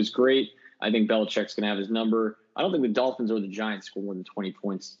think Tua is great. I think Belichick's going to have his number. I don't think the Dolphins or the Giants score more than 20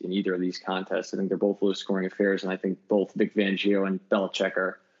 points in either of these contests. I think they're both low-scoring affairs, and I think both Vic Fangio and Belichick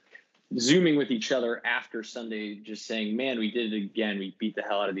are zooming with each other after Sunday, just saying, man, we did it again. We beat the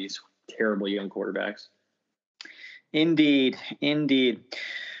hell out of these terrible young quarterbacks. Indeed.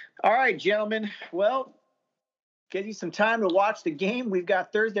 All right, gentlemen. Well, give you some time to watch the game. We've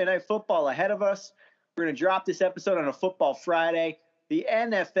got Thursday Night Football ahead of us. We're going to drop this episode on a Football Friday. The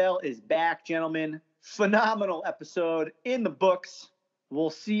NFL is back, gentlemen. Phenomenal episode in the books.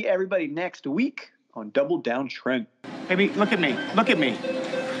 We'll see everybody next week on Double Down Trent. Baby, look at me.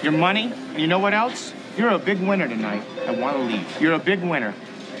 Your money, and you know what else? You're a big winner tonight. I want to leave. You're a big winner.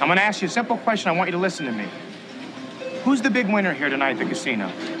 I'm going to ask you a simple question. I want you to listen to me. Who's the big winner here tonight at the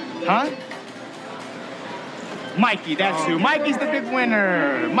casino? Huh? Mikey, that's who. Mikey's the big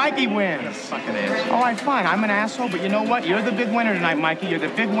winner. Mikey wins. Fucking ass. All right, fine. I'm an asshole, but you know what? You're the big winner tonight, Mikey. You're the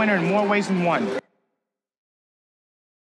big winner in more ways than one.